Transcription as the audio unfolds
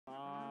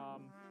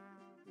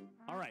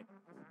All right.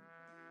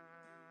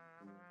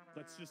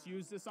 Let's just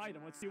use this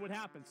item. Let's see what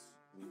happens.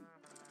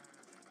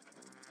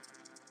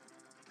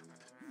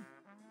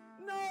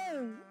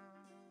 No!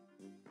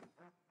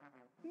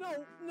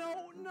 No,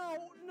 no,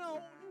 no,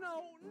 no,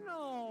 no,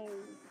 no!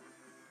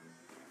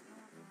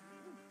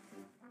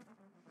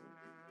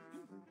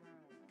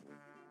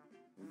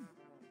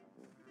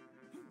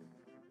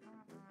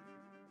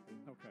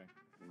 Okay.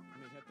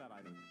 Let me hit that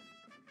item.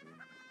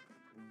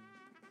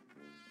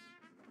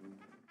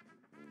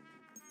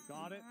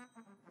 Got it.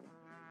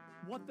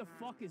 What the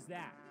fuck is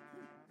that?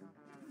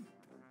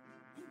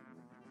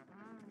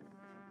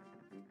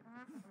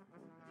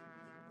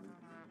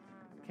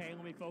 Okay,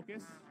 let me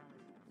focus.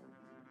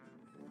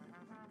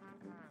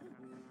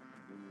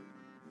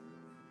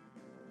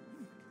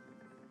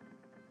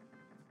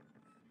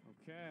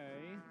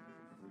 Okay.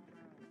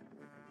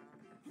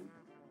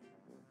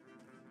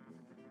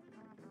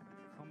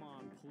 Come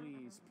on,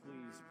 please,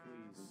 please,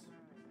 please.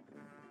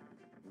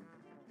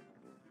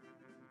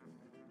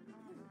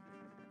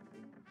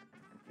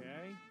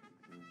 Okay.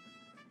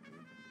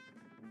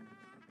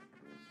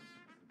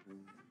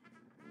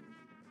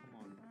 Come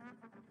on.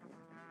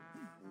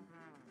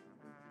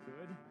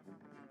 Good.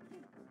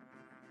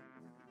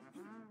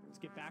 Let's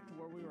get back to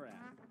where we were at.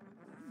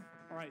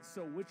 All right,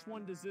 so which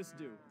one does this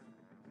do?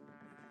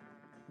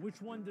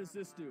 Which one does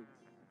this do?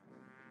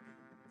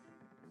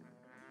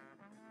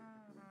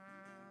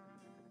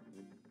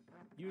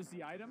 Use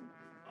the item?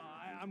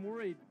 I'm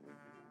worried.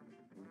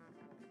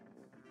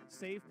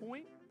 Save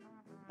point?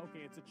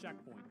 Okay, it's a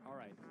checkpoint. All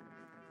right.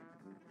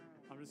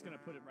 I'm just going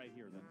to put it right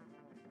here then.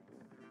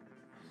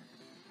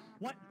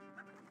 What?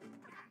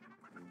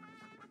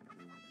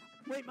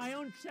 Wait, my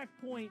own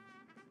checkpoint.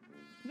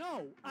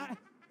 No,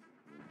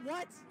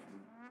 what?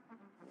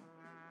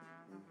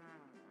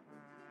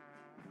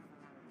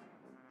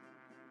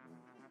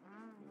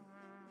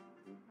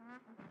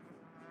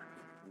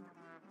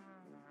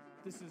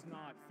 This is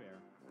not fair.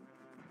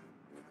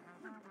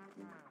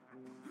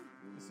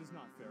 This is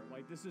not fair.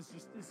 Like, this is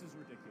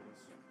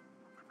ridiculous.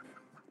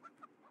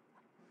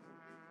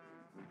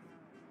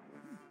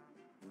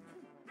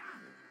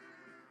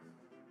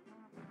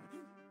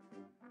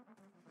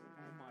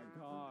 Oh my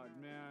god,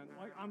 man.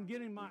 Like, I'm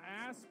getting my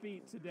ass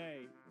beat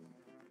today.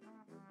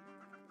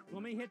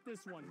 Let me hit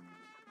this one.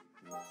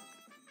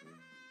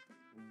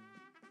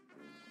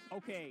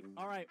 Okay,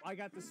 alright, I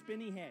got the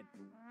spinny head.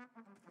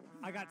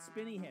 I got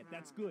spinny head.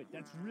 That's good.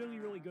 That's really,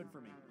 really good for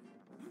me.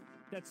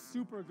 That's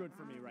super good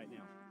for me right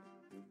now.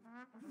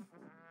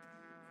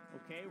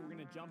 Okay, we're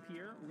gonna jump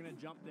here. We're gonna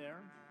jump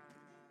there.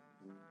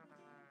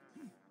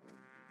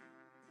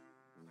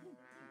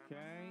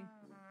 Okay.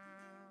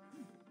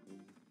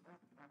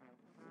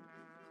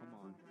 Come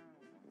on.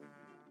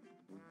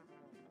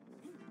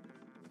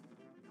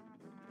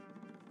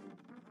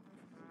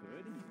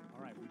 Good.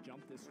 All right, we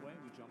jump this way.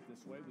 We jump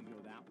this way. We go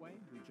that way.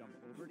 We jump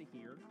over to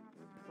here.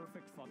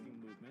 Perfect fucking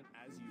movement,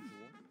 as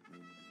usual.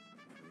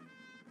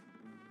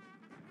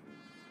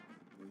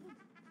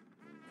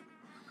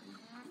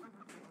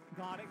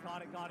 Got it,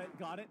 got it, got it,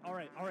 got it. All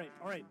right, all right,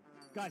 all right.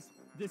 Guys,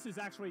 this is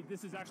actually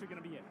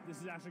gonna be it.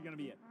 This is actually gonna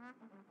be it.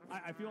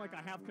 I feel like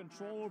I have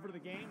control over the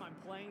game. I'm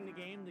playing the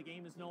game. The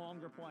game is no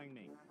longer playing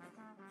me.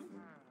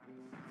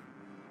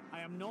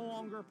 I am no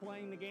longer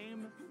playing the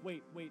game.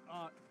 Wait, wait,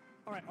 all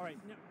right, all right,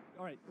 no,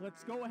 all right.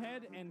 Let's go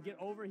ahead and get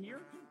over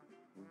here.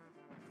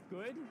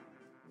 Good.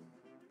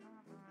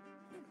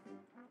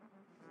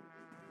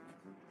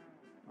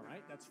 All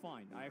right, that's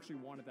fine. I actually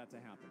wanted that to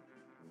happen.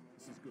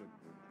 This is good.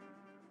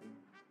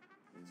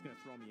 It's gonna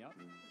throw me up.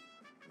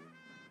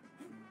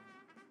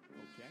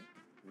 Okay.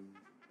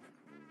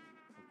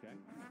 Okay.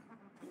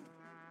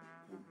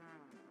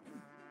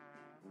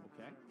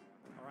 Okay.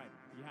 All right.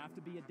 You have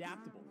to be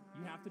adaptable.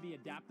 You have to be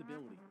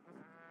adaptability.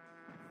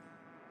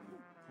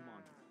 Come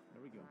on.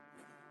 There we go.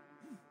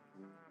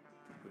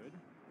 Good.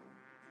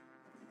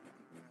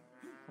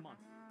 Come on.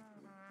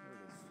 There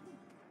it is.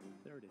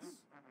 There it is.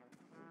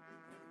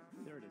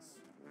 There it is.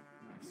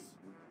 Nice.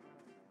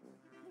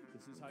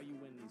 This is how you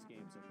win these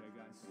games, okay,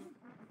 guys?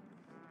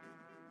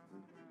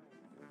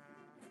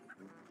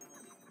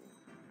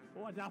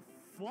 What the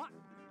fuck?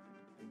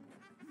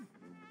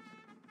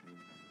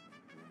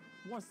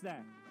 What's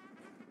that?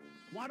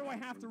 Why do I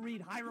have to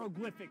read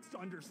hieroglyphics to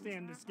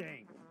understand this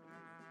game?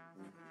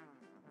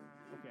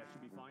 Okay, I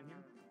should be fine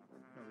here.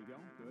 There we go.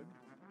 Good.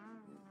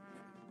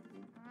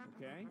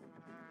 Okay.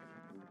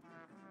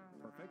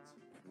 Perfect.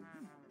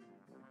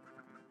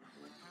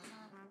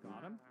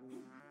 Got him.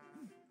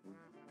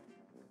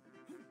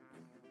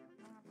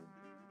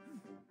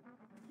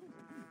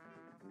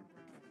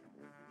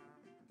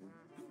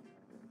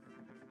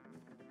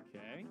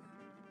 Okay.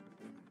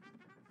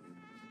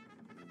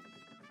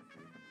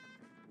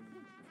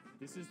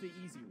 This is the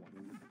easy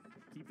one.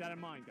 Keep that in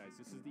mind, guys.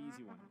 This is the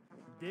easy one.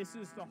 This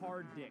is the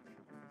hard dick.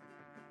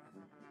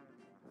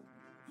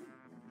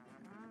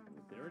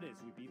 There it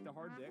is. We beat the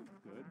hard dick.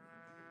 Good.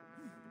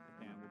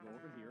 And we'll go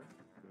over here.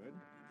 Good.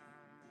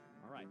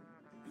 All right.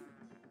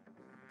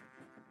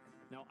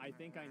 Now, I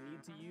think I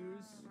need to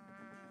use...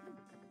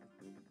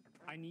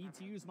 I need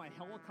to use my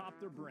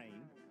helicopter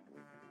brain.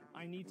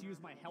 I need to use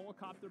my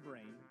helicopter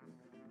brain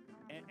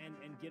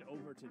and get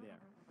over to there.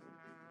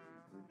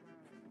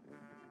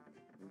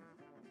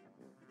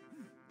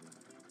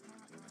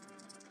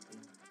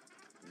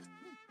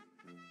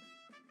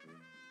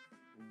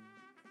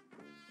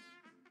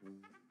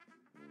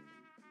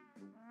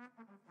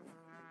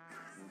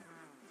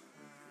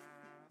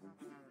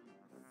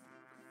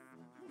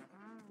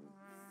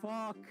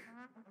 Fuck.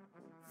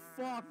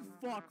 Fuck,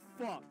 fuck,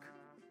 fuck.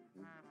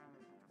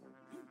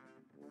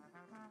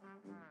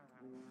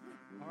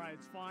 Alright,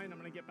 it's fine. I'm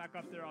gonna get back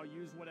up there. I'll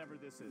use whatever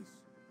this is.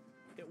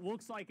 It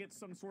looks like it's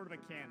some sort of a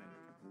cannon.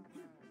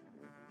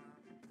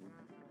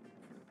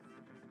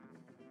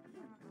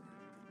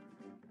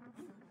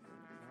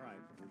 Alright.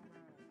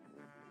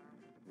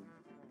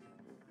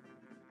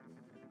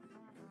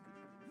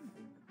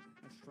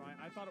 Let's try.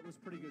 I thought it was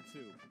pretty good too.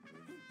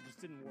 It just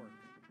didn't work.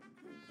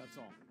 That's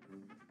all.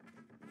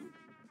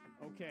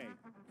 Okay.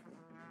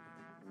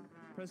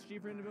 Press G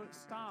for individual.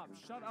 Stop.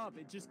 Shut up.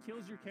 It just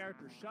kills your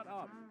character. Shut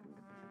up.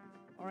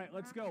 All right,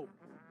 let's go.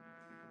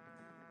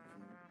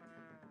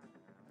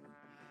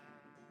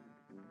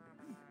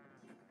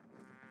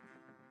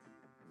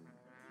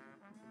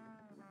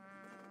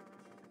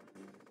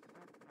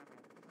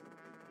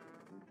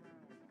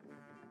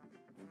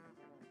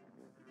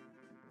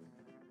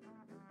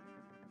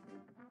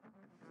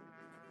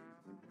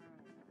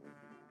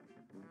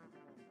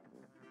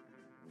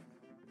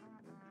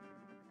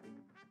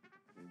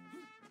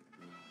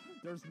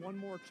 There's one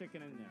more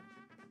chicken in there.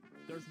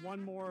 There's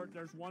one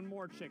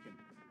more chicken.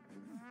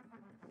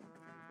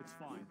 It's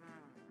fine.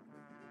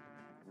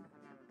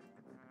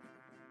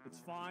 It's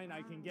fine.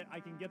 I can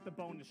get the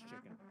bonus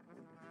chicken.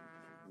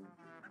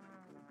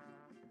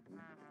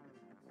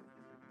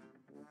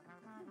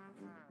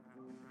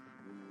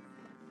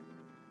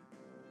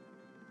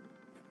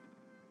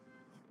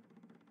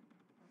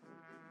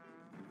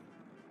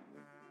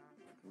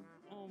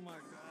 Oh my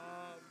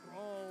god,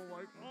 bro.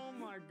 Like, oh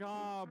my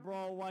god,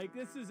 bro. Like,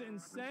 this is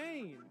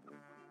insane.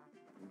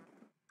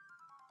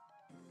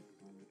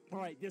 All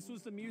right, this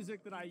was the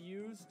music that I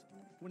used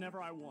whenever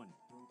I won.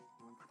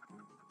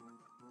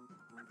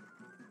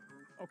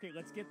 Okay,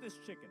 let's get this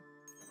chicken.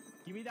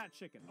 Give me that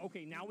chicken.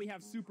 Okay, now we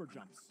have super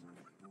jumps.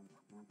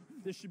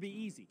 This should be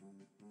easy.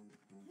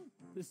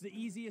 This is the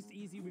easiest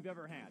easy we've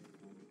ever had.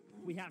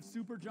 We have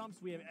super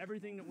jumps. We have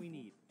everything that we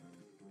need.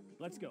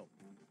 Let's go.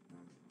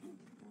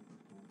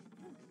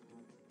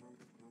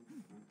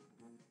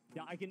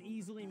 Yeah, I can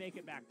easily make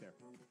it back there.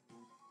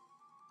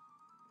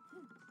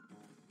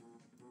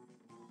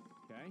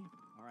 Okay.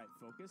 All right,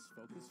 focus,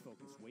 focus,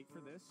 focus. Wait for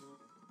this.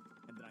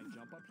 And then I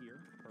jump up here.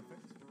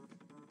 Perfect.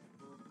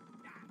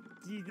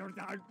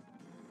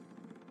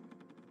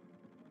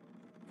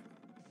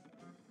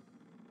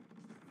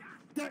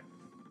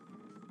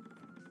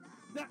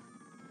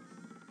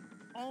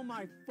 Oh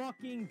my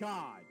fucking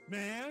god,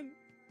 man.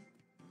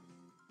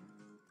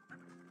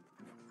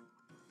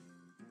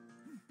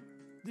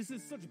 This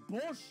is such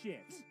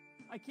bullshit.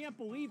 I can't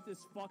believe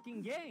this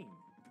fucking game.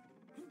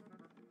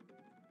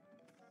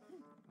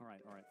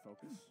 All right,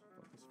 focus,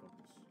 focus,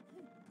 focus.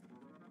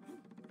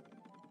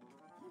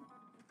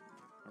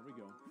 There we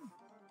go.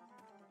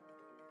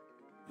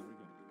 There we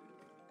go.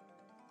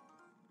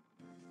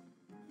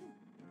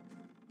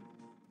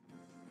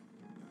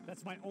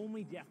 That's my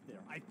only death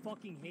there. I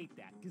fucking hate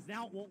that, because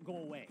now it won't go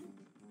away.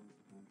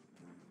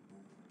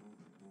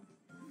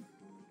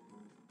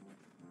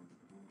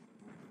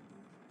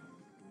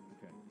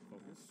 Okay,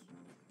 focus.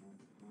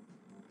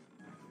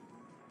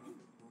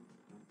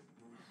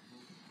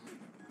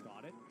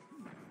 Got it.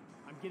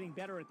 I'm getting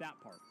better at that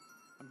part.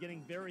 I'm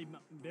getting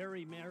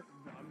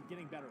I'm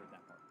getting better at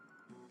that part.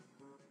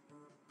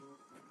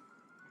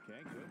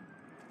 Okay, good.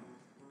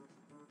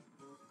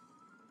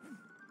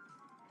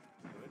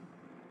 Good.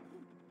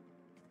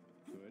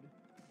 Good.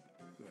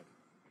 Good.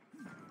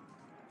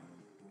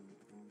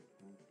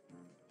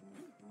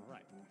 All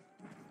right. Okay.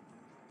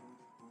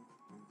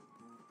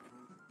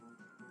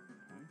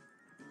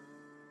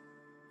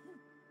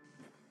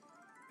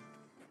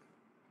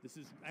 This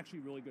is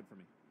actually really good for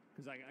me,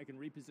 because I can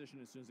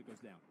reposition as soon as it goes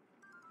down.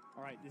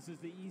 All right, this is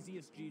the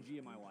easiest GG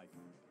in my life.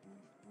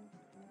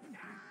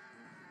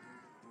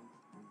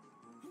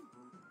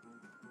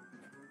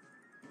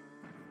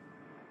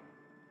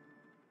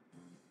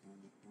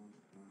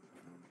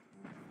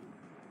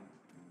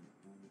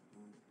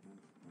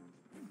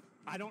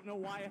 I don't know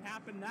why it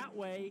happened that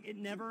way. It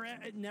never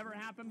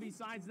happened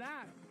besides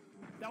that.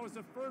 That was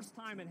the first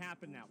time it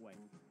happened that way.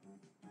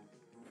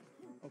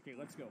 Okay,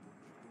 let's go.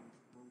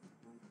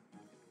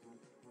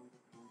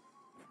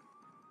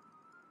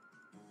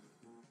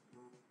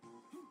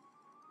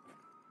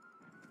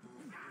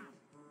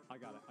 I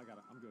got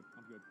it. I'm good.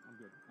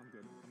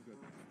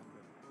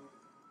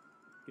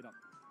 Get up.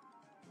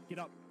 Get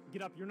up.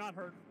 Get up. You're not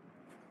hurt.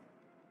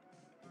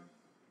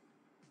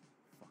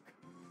 Fuck.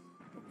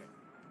 Okay.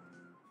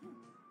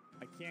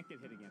 I can't get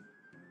hit again.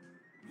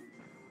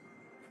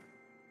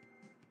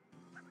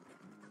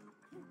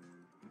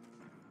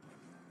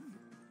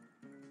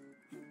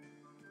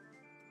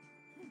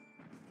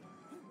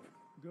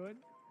 Good.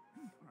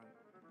 All right.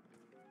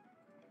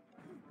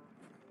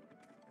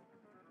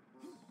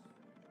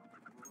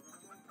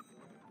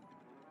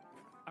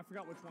 I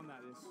forgot which one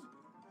that is.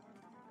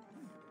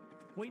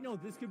 Wait, no,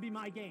 this could be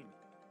my game.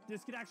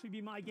 This could actually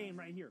be my game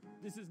right here.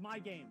 This is my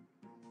game.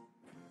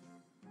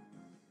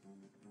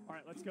 All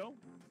right, let's go.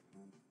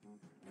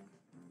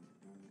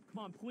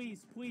 Come on,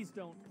 please, please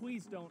don't,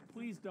 please don't,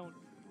 please don't.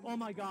 Oh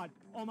my God,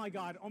 oh my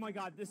God, oh my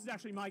God. This is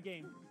actually my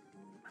game.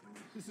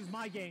 This is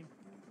my game.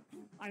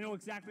 I know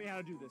exactly how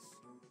to do this.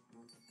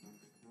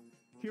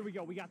 Here we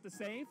go. We got the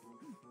save.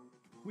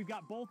 We've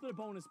got both of the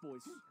bonus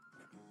boys.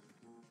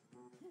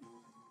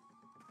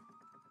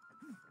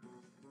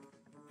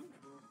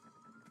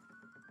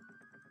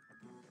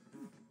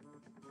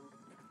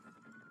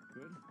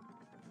 Good.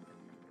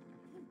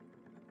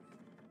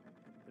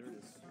 There it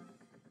is.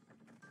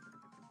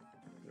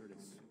 There it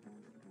is.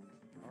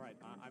 All right,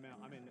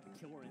 I'm in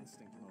killer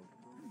instinct mode.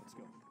 Let's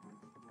go.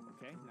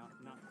 Okay, not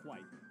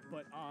quite,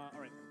 but all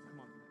right, come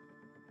on.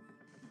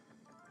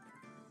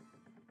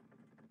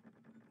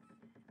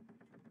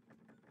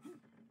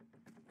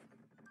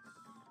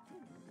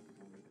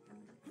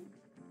 Okay.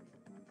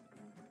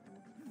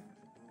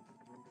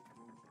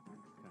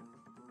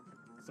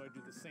 So I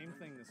do the same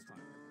thing this time.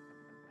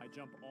 I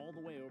jump all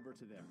the way over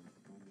to there.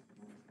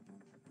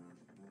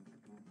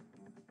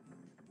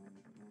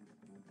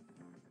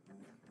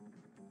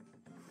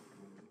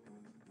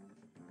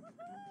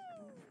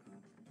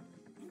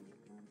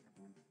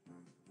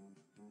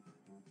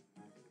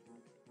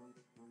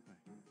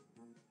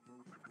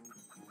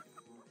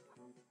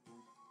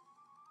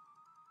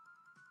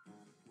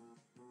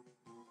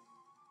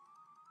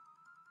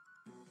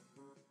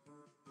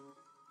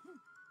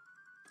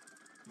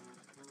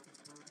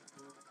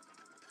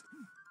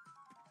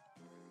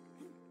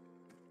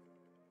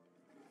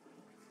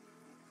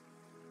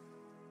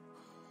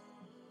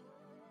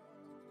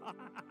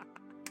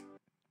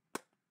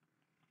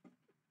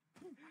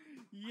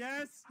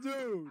 Yes,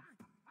 dude.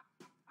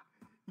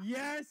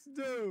 Yes,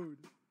 dude.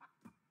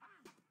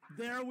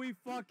 There we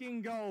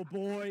fucking go,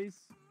 boys.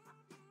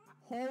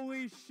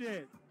 Holy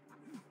shit.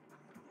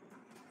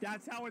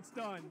 That's how it's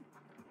done.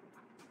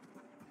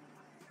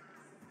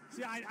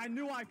 See, I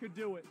knew I could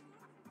do it.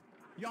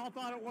 Y'all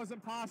thought it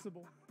wasn't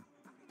possible.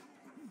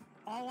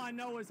 All I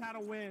know is how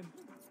to win.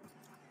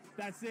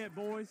 That's it,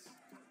 boys.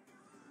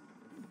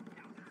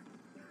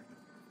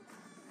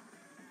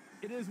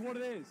 It is what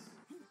it is.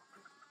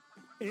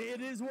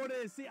 It is what it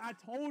is. See, I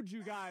told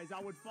you guys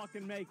I would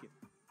fucking make it.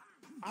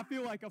 I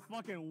feel like a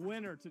fucking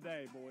winner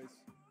today, boys.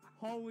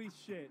 Holy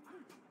shit.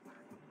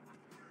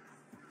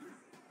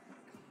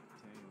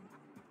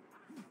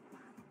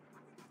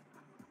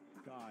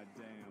 God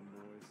damn,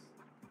 boys.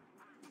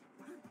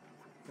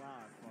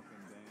 God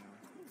fucking damn.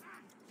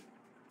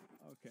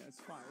 Okay,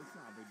 it's fine. It's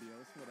not a big deal.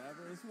 It's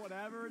whatever. It's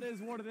whatever. It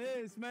is what it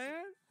is,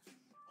 man.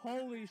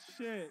 Holy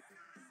shit.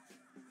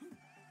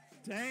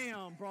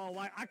 Damn, bro.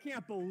 Like, I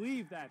can't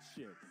believe that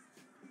shit.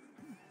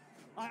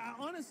 I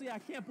honestly, I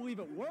can't believe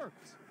it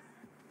worked.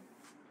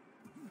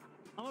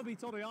 I'm gonna be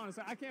totally honest.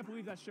 I can't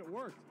believe that shit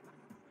worked.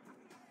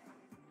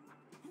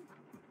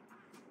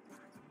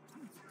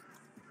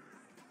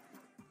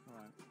 All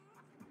right.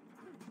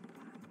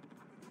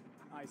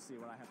 I see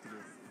what I have to do.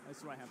 I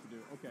see what I have to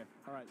do. Okay.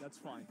 All right. That's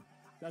fine.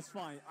 That's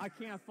fine. I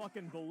can't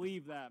fucking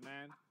believe that,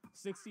 man.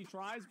 60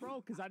 tries,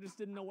 bro? Because I just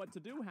didn't know what to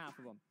do half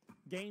of them.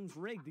 Game's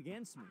rigged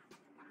against me.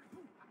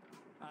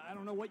 I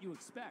don't know what you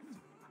expect.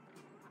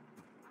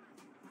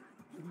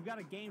 If you've got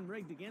a game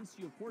rigged against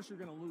you, of course you're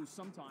going to lose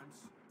sometimes.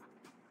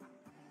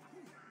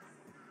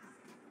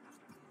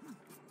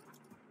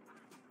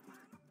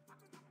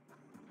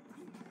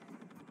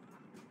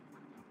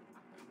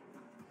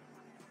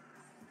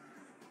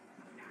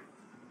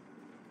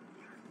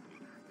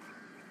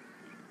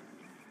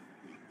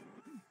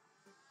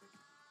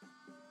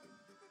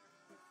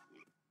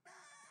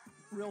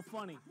 Real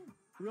funny.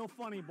 Real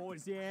funny,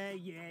 boys. Yeah.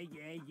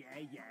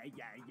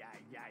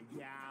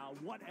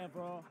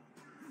 Whatever.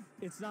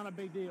 It's not a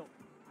big deal.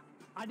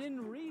 I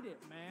didn't read it,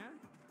 man.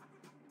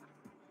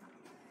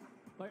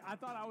 Like, I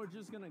thought I was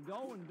just gonna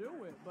go and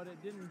do it, but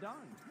it didn't done.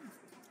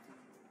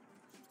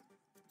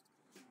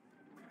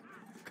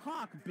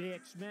 Cock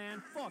bitch,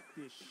 man. Fuck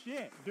this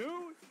shit,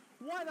 dude.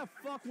 Why the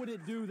fuck would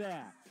it do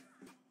that?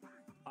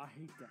 I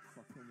hate that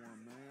fucking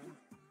one, man.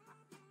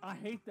 I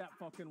hate that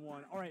fucking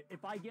one. All right,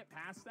 if I get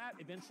past that,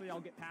 eventually I'll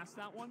get past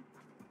that one,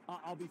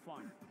 I'll be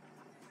fine.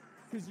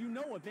 Because you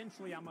know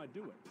eventually I'm going to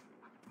do it.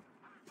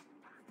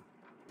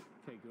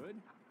 Okay, good.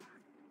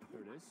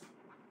 There it is.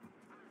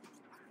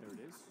 There it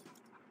is.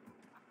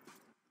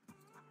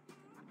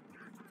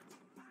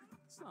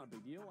 It's not a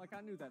big deal. Like,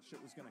 I knew that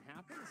shit was going to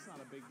happen. It's not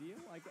a big deal.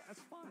 Like, that's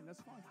fine.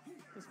 That's fine.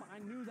 That's fine. I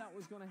knew that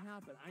was going to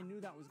happen. I knew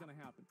that was going to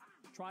happen.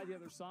 Try the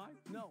other side?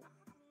 No.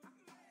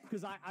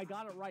 Because I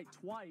got it right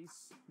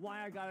twice.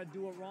 Why I got to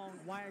do it wrong?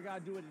 Why I got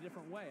to do it a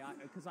different way?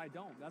 Because I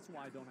don't. That's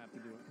why I don't have to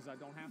do it. Because I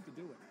don't have to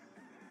do it.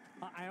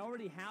 I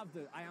already have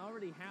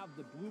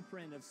the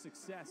blueprint of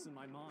success in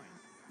my mind.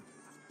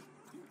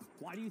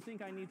 Why do you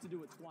think I need to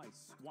do it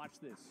twice? Watch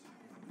this.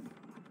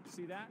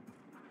 See that?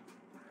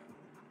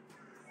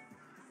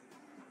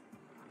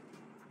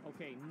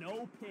 Okay,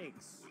 no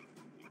pigs.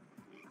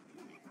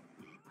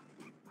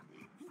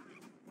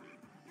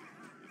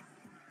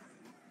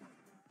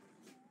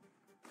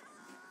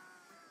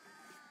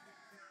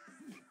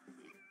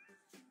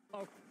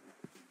 Oh.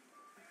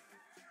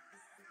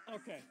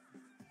 Okay.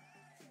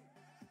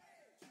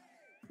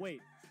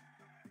 Wait.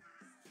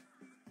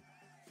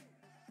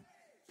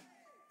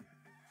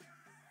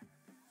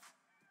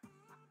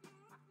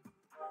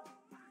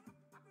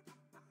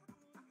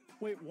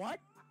 Wait, what?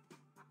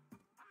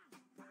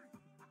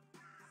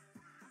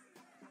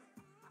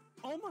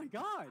 Oh my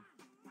God.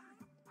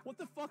 What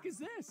the fuck is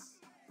this?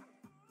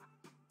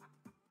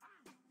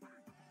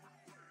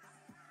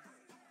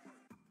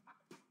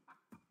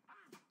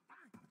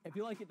 I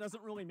feel like it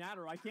doesn't really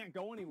matter. I can't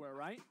go anywhere,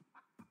 right?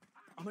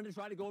 I'm gonna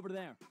try to go over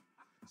there.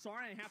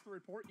 Sorry, I have to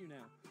report you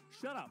now.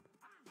 Shut up.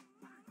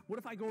 What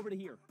if I go over to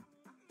here?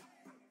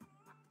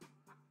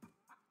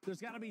 There's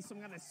gotta be some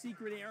kind of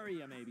secret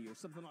area maybe or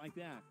something like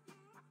that.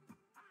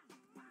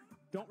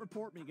 Don't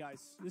report me,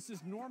 guys. This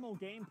is normal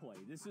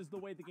gameplay. This is the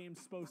way the game's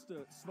supposed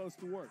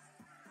to work.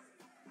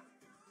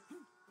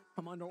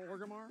 I'm under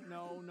Orgrimmar?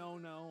 No, no,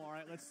 no. All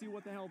right, let's see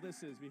what the hell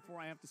this is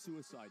before I have to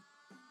suicide.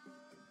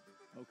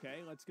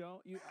 Okay, let's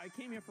go. I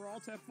came here for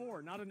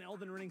ALTF4, not an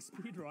Elden Ring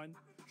speedrun.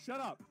 Shut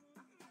up.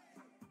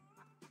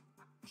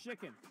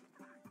 Chicken.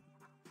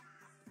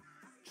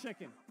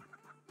 Chicken.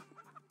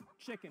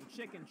 Chicken,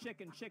 chicken,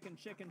 chicken, chicken,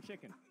 chicken,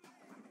 chicken.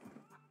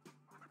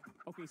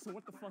 Okay, so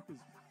what the fuck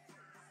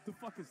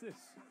is this?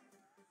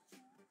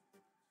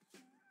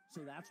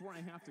 So that's where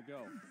I have to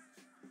go.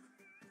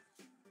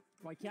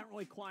 Well, I can't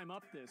really climb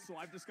up this, so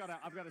I've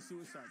got to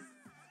suicide.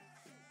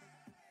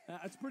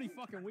 It's pretty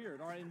fucking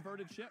weird. All right,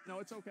 inverted ship. No,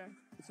 it's okay.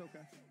 It's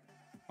okay.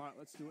 All right,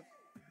 let's do it.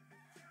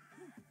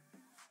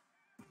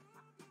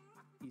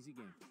 Easy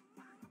game.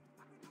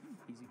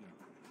 Easy game.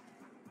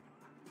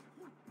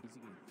 Easy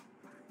game.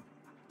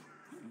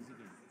 Easy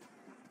game.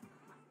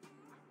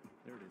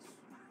 There it is.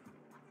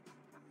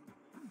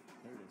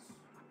 There it is.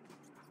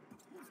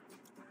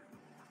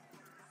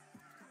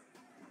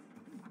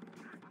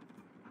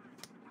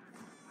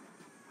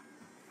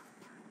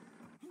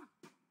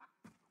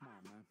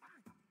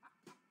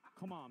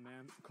 Come on,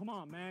 man. Come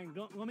on, man.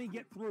 Let me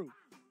get through.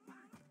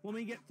 Let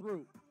me get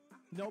through.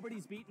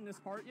 Nobody's beaten this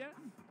part yet?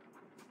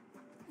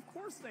 Of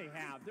course they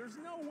have. There's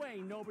no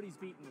way nobody's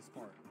beaten this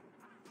part.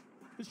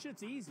 This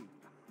shit's easy.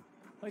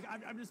 Like,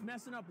 I'm just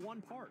messing up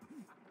one part.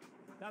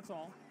 That's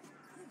all.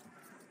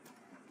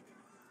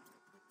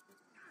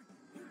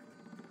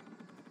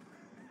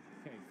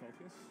 Okay,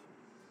 focus.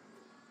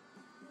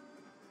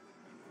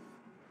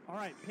 All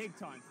right, pig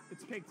time.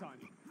 It's pig time.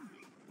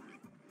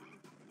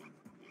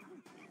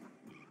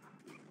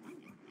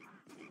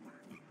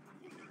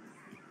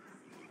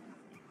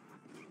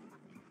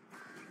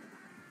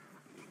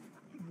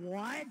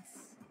 What?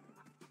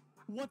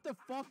 What the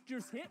fuck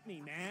just hit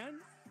me, man?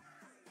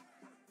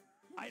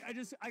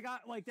 I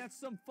got, like, that's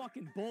some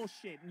fucking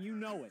bullshit, and you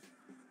know it.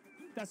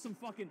 That's some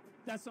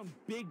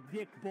big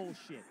dick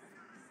bullshit.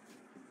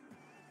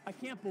 I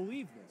can't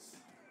believe this.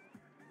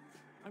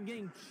 I'm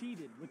getting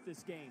cheated with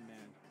this game,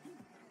 man.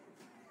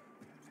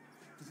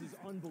 This is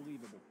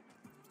unbelievable.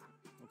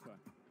 Okay.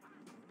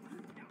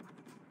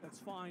 That's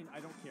fine.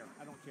 I don't care.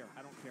 I don't care.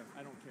 I don't care.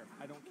 I don't care.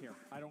 I don't care.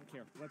 I don't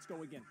care. Let's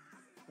go again.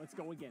 Let's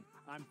go again.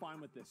 I'm fine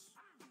with this.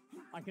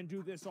 I can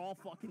do this all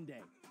fucking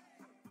day.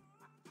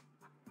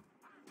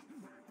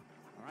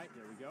 All right,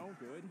 there we go.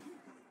 Good.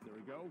 There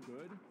we go.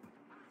 Good.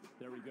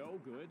 There we go.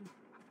 Good.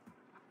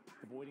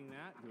 Avoiding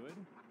that. Good.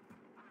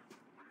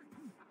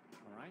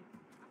 All right.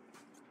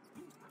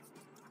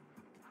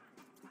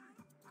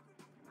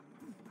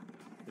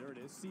 There it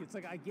is. See, it's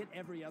like I get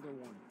every other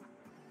one.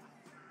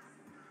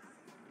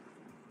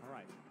 All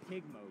right.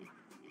 Pig mode.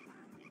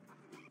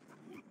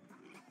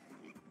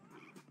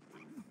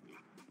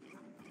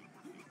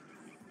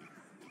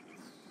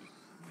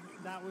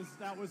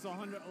 That was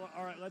 100.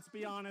 All right, let's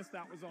be honest.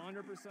 That was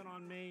 100%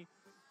 on me,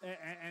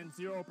 and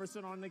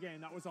 0% on the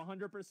game. That was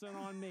 100%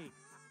 on me.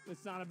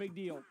 It's not a big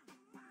deal.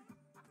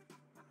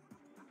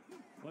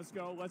 Let's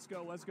go. Let's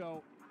go. Let's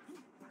go.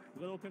 A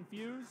little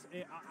confused.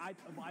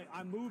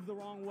 I moved the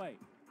wrong way.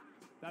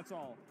 That's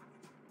all.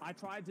 I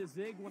tried to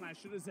zig when I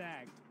should have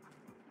zagged.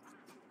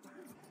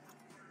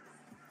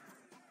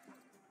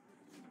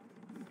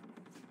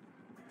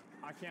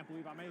 I can't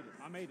believe I made it.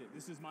 I made it.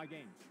 This is my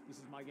game. This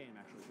is my game,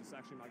 actually. This is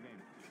actually my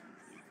game.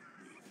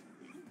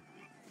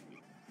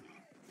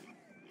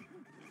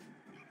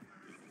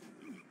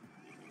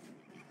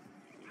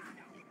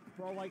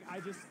 Bro, like,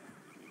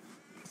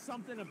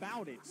 something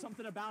about it.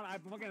 Something about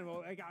it.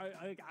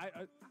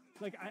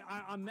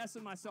 I'm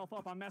messing myself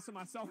up. I'm messing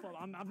myself up.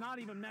 I'm not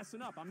even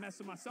messing up. I'm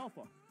messing myself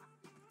up.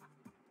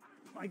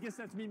 I guess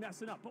that's me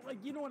messing up. But, like,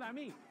 you know what I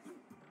mean?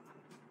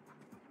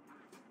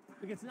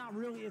 Like, it's not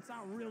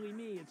really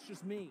me, it's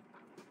just me.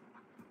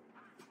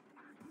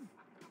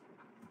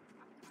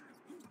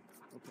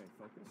 Okay,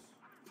 focus.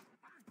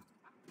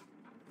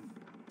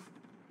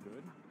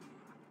 Good.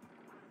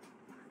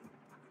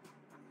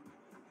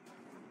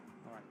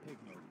 Pig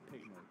mode,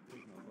 pig mode,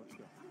 pig mode. Let's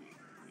go.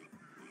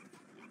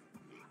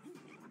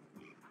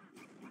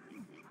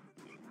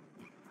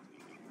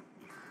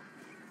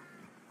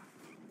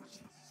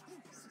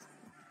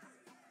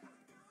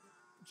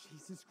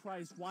 Jesus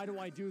Christ, why do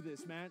I do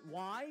this, man?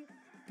 Why?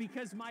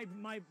 Because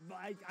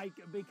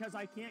because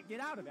I can't get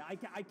out of it. I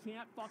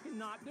can't fucking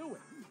not do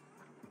it.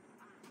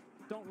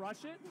 Don't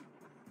rush it.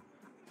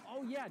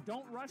 Oh yeah,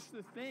 don't rush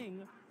the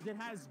thing that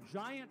has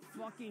giant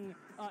fucking,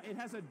 it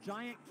has a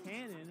giant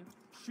cannon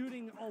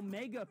shooting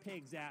Omega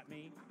pigs at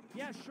me.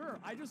 Yeah, sure,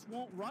 I just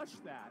won't rush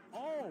that.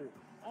 Oh,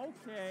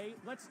 okay,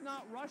 let's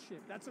not rush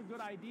it. That's a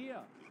good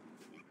idea.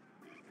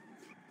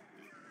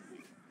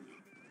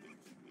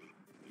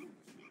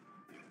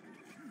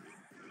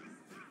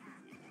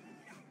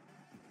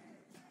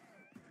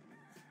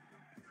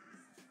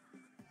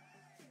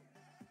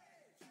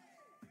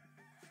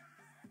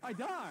 I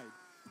died.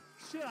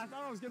 Shit, I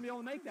thought I was gonna be able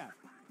to make that.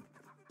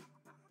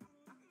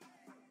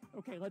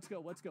 Okay, let's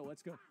go, let's go,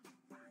 let's go.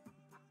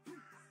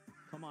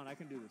 Come on, I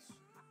can do this.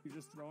 You're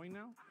just throwing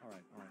now? All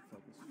right,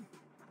 focus. All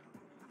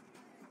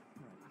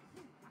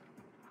right.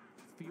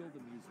 Feel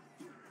the music.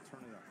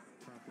 Turn it up.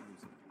 Turn up the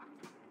music.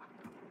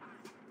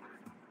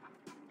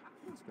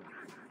 Let's go.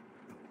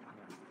 All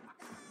right.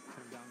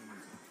 Turn down the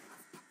music.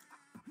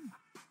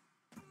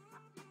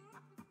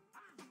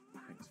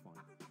 Okay, it's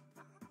fine.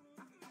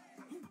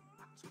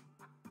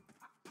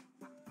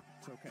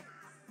 It's okay.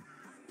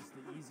 It's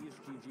the easiest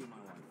GG of my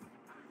life.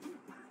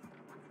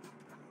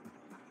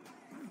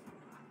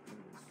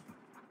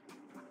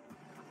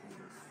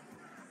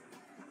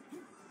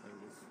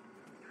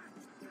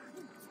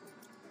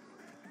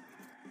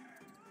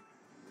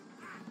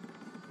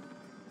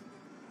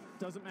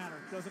 Doesn't matter,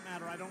 doesn't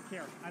matter, I don't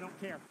care, I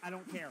don't care, I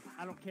don't care,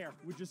 I don't care.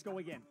 We just go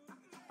again.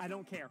 I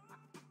don't care.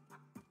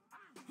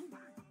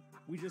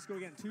 We just go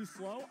again. Too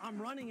slow? I'm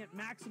running at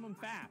maximum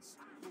fast.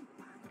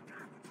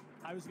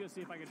 I was gonna see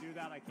if I could do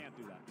that, I can't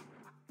do that.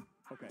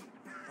 Okay,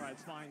 all right,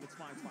 it's fine, it's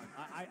fine, it's fine.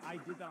 I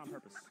did that on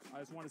purpose. I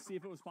just want to see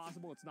if it was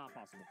possible, it's not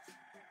possible.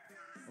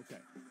 Okay.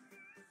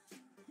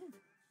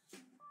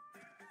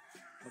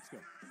 Let's go.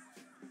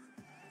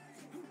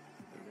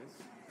 There it is.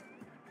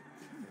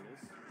 There it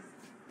is.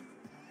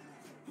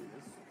 There it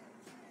is.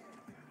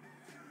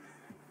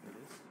 There it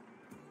is.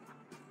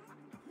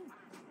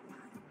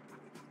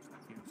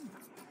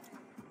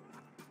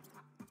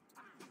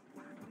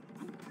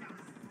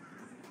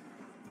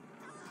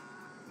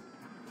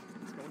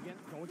 Let's go again,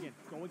 go again,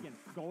 go again,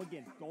 go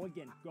again, go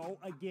again, go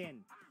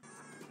again.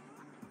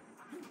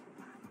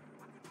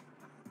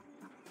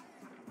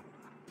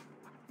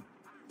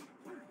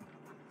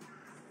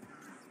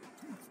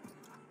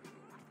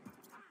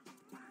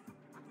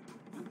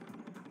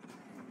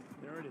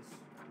 There it is.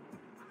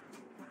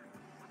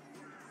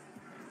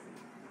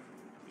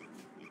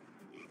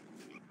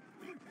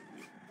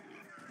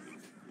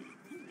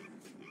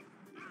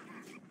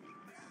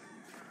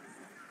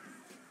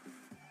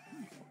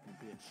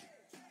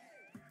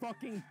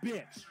 Fucking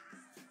bitch.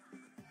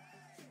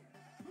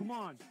 Come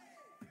on.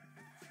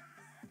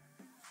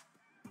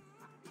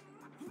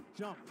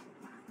 Jump.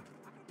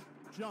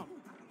 Jump.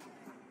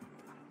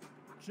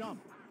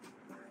 Jump.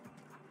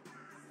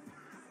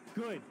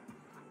 Good.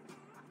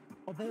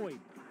 Avoid.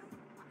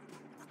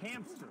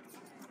 Hamster.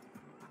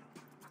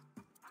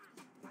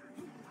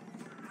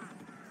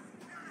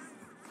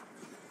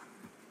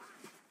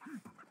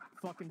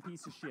 Fucking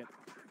piece of shit.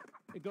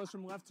 It goes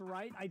from left to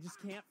right. I just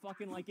can't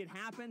fucking, like, it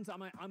happens.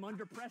 I'm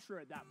under pressure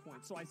at that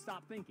point, so I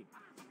stop thinking.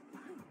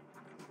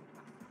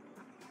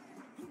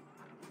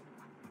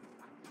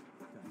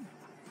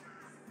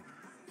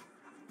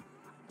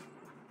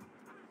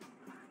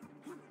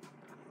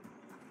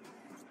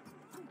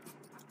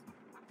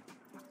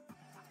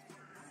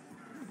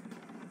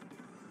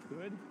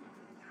 Good.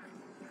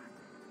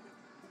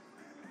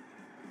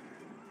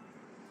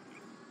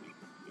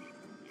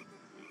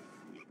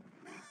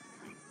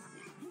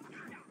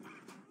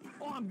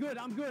 Oh, I'm good,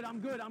 I'm good, I'm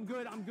good, I'm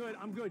good, I'm good,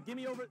 I'm good. Give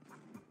me over.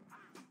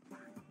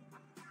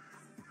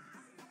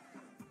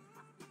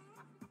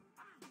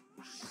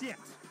 Shit.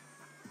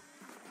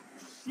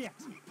 Shit.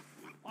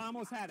 I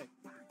almost had it.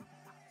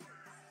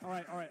 All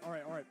right, all right, all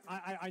right, all right.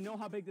 I know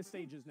how big the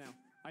stage is now.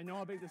 I know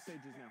how big the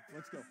stage is now.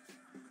 Let's go.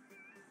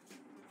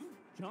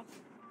 Jump.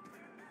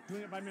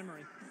 Doing it by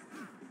memory.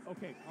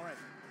 Okay, all right.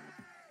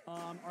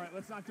 All right,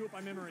 let's not do it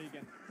by memory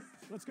again.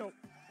 Let's go.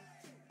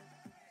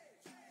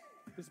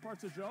 This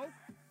part's a joke?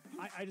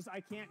 I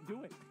can't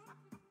do it.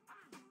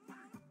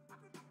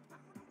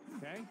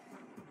 Okay.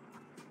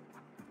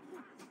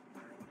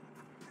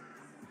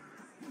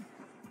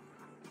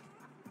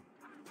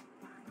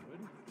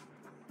 Good.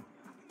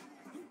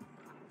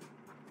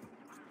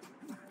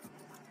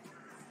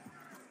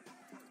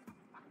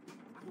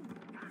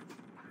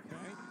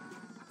 Okay.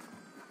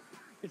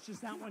 It's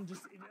just that one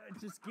just, it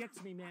just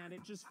gets me, man.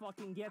 It just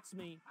fucking gets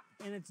me.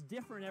 And it's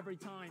different every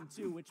time,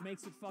 too, which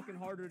makes it fucking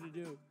harder to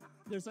do.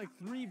 There's like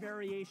 3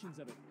 variations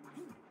of it.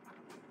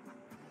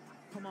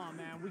 Come on,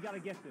 man. We gotta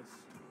get this.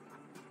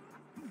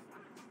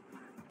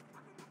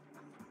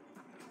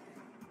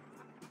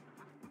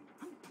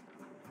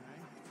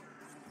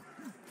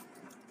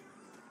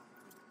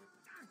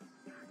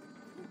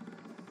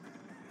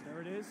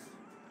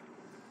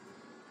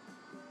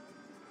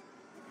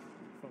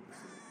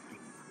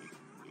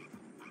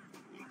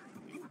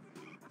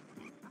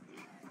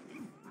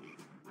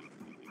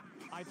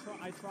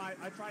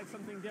 I tried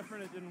something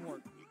different, it didn't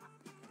work.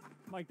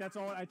 Like, that's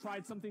all. I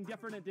tried something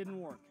different, it didn't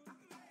work.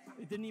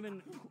 It didn't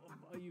even,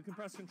 you can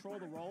press control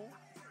to roll.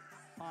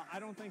 I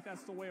don't think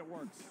that's the way it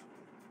works.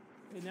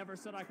 It never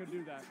said I could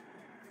do that.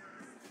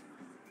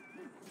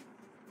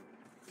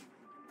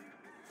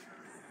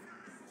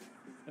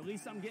 At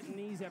least I'm getting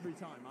these every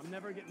time. I'm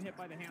never getting hit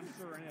by the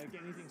hamster or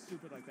anything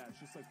stupid like that. It's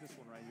just like this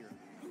one right here.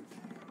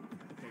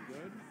 Okay,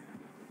 good.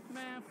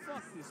 Man,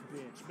 fuck this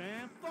bitch,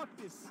 man. Fuck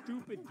this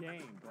stupid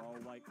game, bro.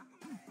 Like,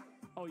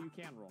 oh, you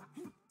can roll.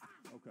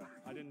 Okay,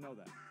 I didn't know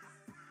that.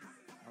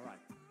 All right.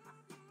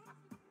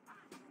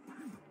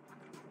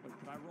 Wait,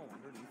 can I roll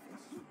underneath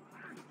this?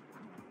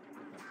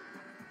 Okay.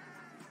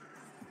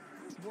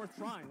 It's worth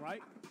trying,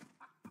 right?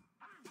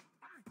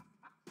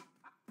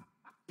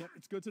 Yep,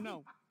 it's good to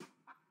know.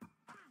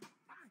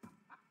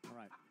 All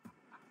right.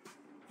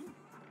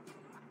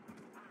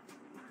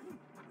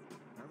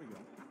 There we go.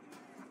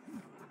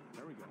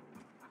 There we go.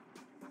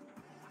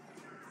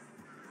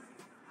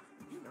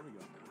 There we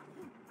go.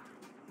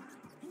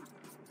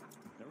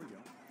 There we go.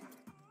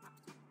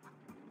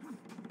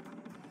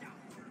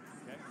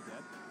 Okay, I'm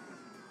dead.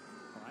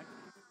 All right.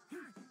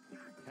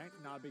 Okay,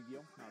 not a big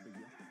deal. Not a big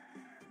deal.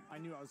 I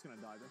knew I was gonna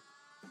die there.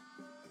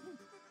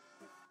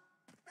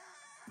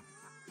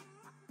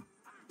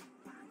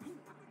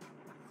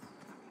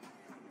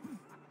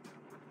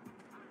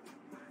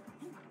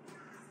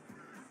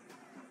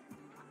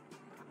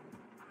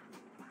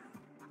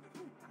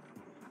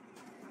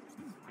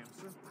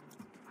 Hamster.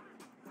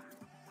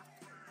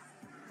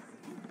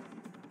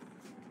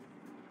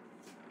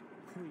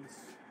 Please.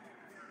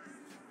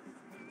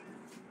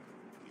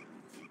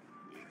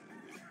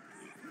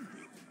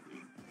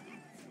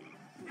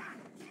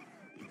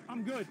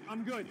 I'm good.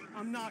 I'm good.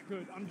 I'm not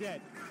good. I'm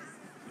dead.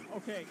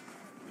 Okay.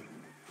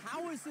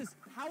 How is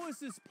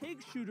this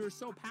pig shooter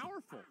so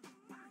powerful?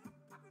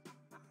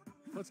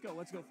 Let's go.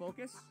 Let's go.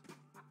 Focus.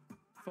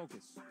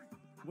 Focus.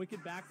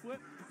 Wicked backflip.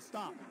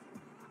 Stop.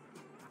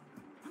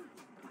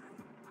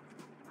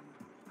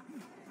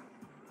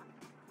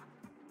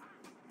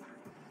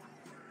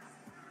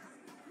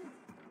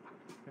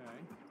 Okay.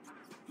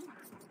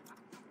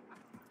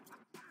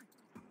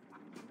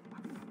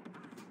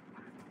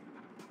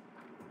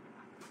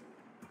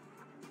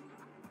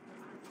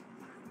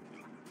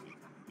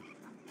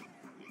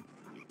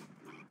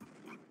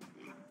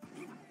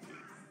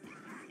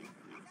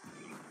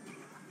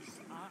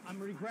 I'm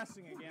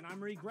regressing again.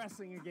 I'm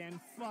regressing again.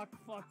 Fuck,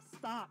 fuck.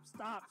 Stop,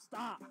 stop,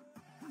 stop.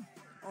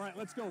 All right,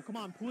 let's go. Come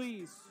on,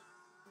 please.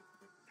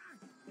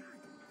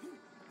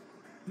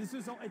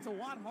 It's a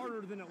lot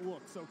harder than it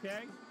looks,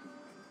 okay?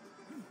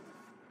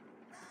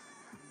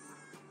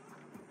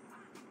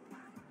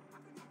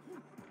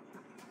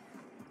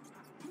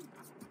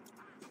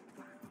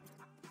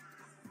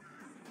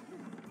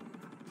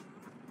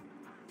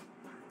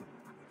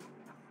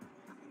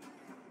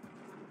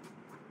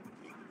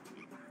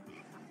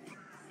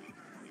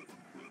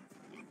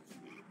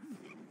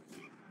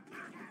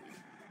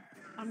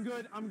 I'm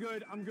good, I'm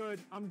good, I'm good,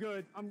 I'm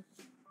good,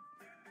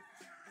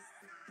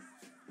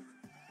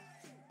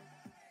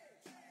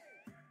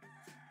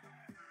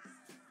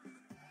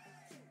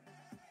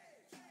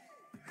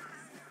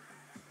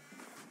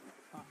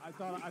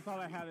 I thought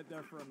I had it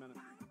there for a minute.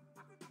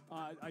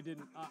 I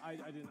didn't.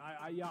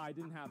 Yeah, I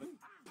didn't have it.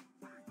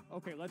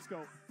 Okay, let's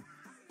go.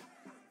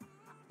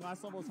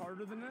 Last level is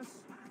harder than this?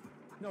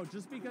 No,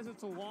 just because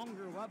it's a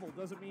longer level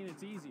doesn't mean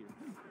it's easier.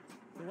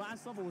 The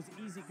last level was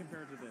easy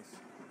compared to this.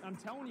 I'm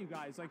telling you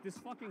guys, like, this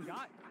fucking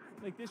guy,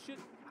 like, this shit,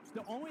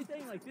 the only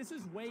thing, like, this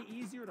is way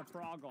easier to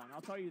prog on.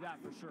 I'll tell you that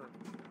for sure.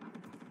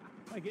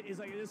 Like, it is,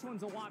 like, this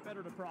one's a lot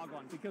better to prog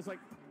on because, like,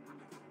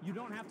 you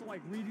don't have to,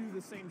 like, redo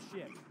the same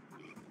shit.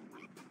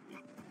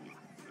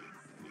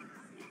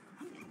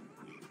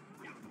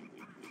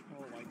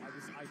 Oh, like,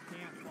 I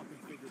can't fucking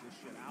figure this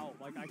shit out.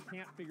 Like, I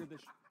can't figure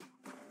this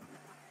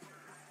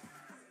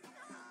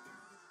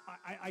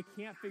I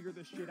can't figure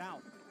this shit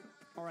out.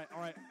 All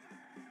right.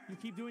 You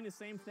keep doing the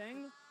same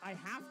thing? I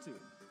have to.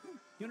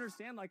 You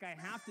understand? Like, I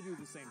have to do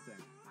the same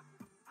thing.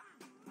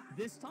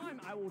 This time,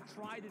 I will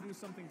try to do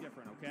something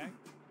different, okay?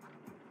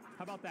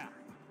 How about that?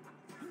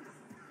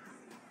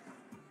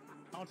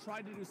 I'll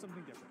try to do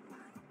something different.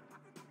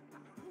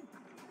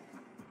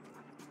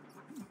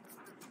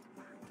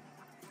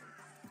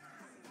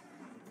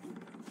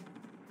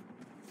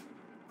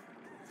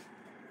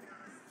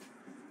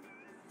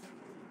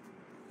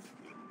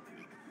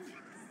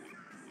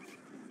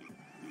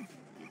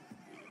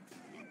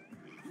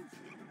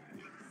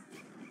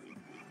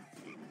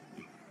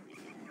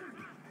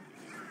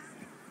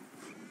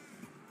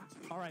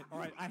 All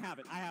right, I have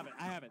it.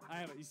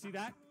 You see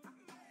that?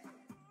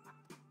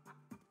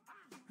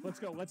 Let's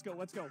go.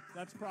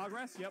 That's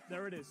progress. Yep,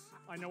 there it is.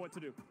 I know what to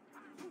do.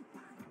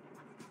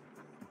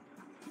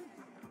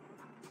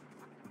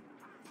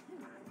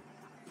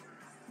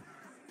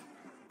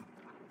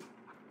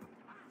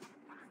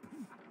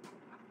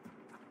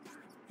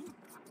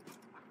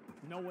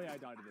 No way I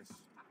die to this.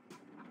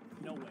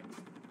 No way.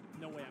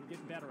 No way, I'm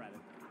getting better at it.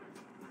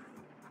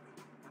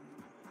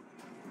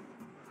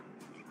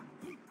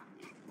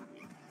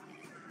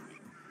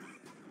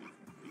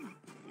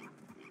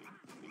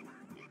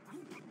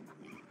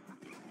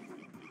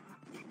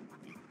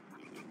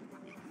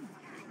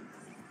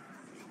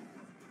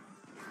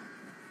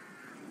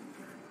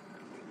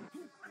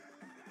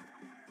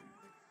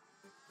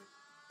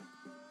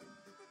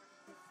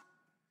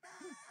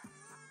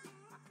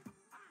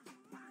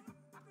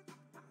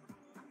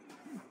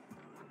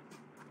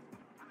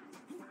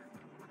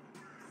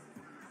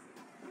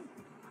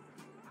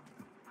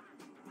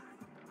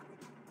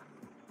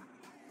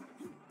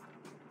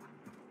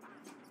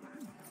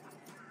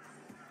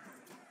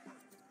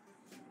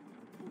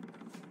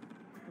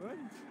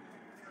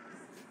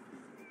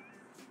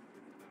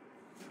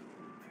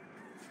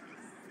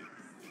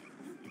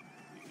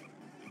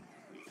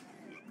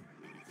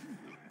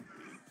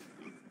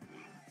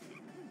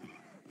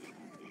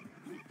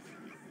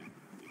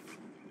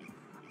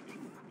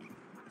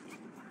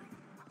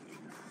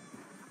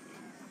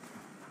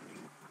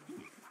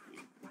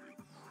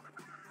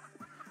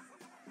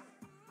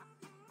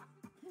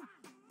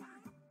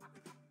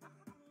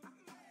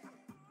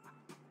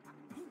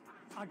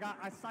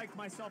 I psyched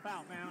myself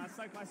out, man. I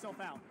psyched myself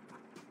out.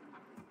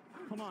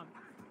 Come on.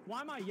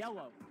 Why am I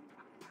yellow?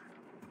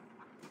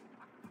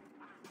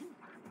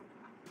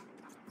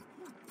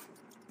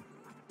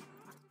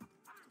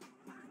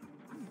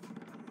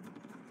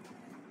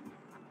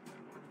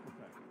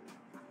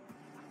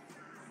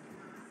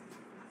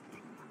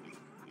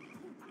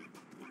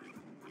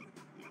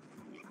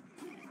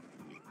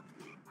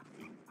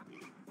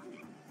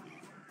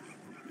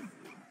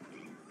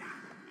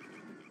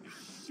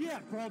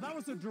 Shit, bro, that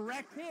was a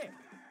direct hit.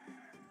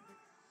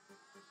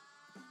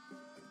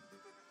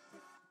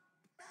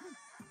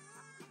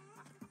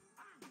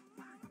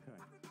 Okay.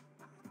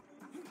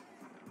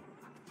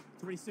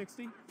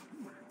 360.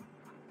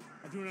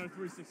 I do another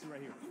 360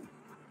 right here.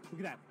 Look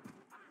at that.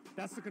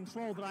 That's the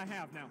control that I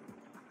have now.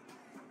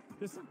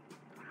 Listen.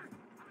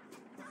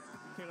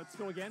 Okay, let's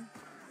go again.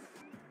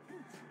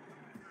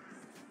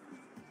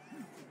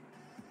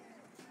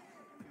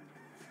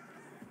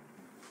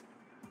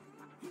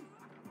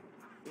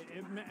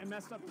 It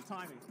messed up the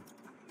timing.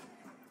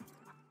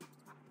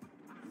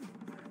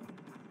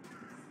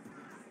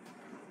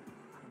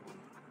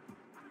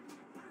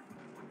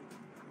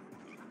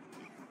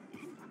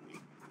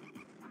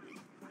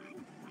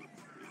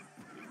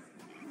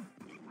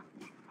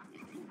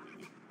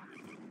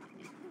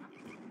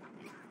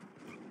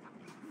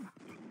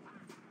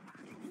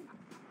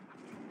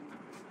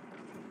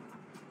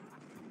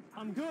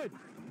 I'm good.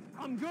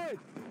 I'm good.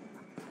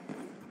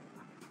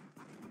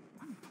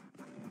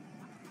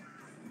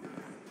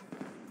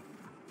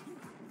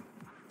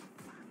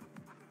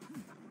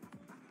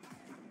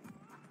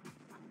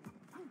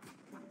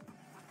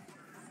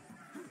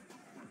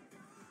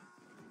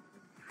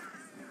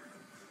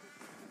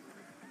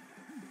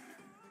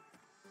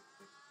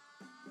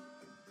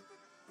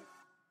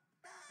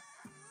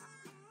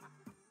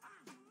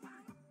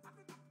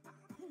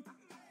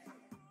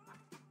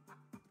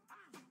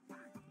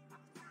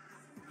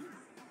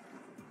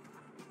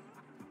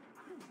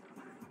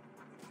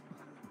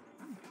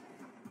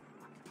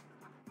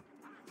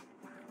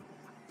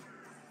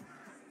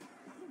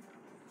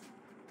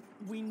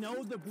 We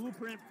know the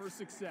blueprint for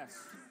success.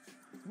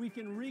 We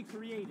can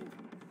recreate it.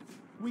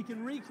 We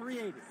can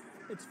recreate it.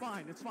 It's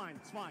fine, it's fine,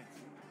 it's fine.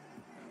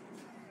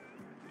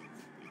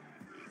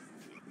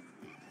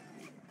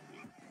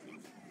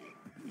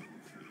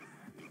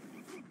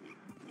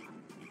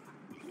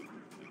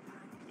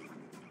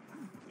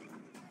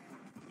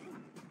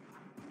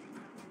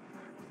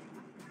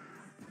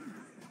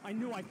 I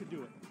knew I could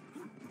do it.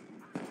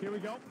 Here we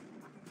go.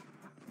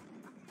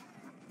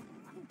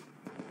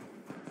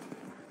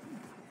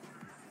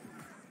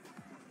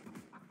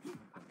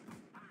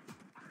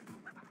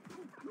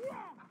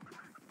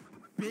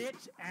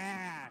 Bitch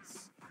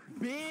ass.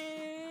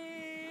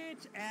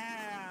 Bitch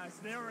ass.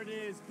 There it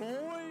is,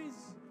 boys.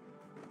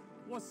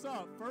 What's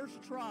up?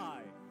 First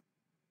try.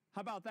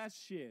 How about that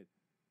shit?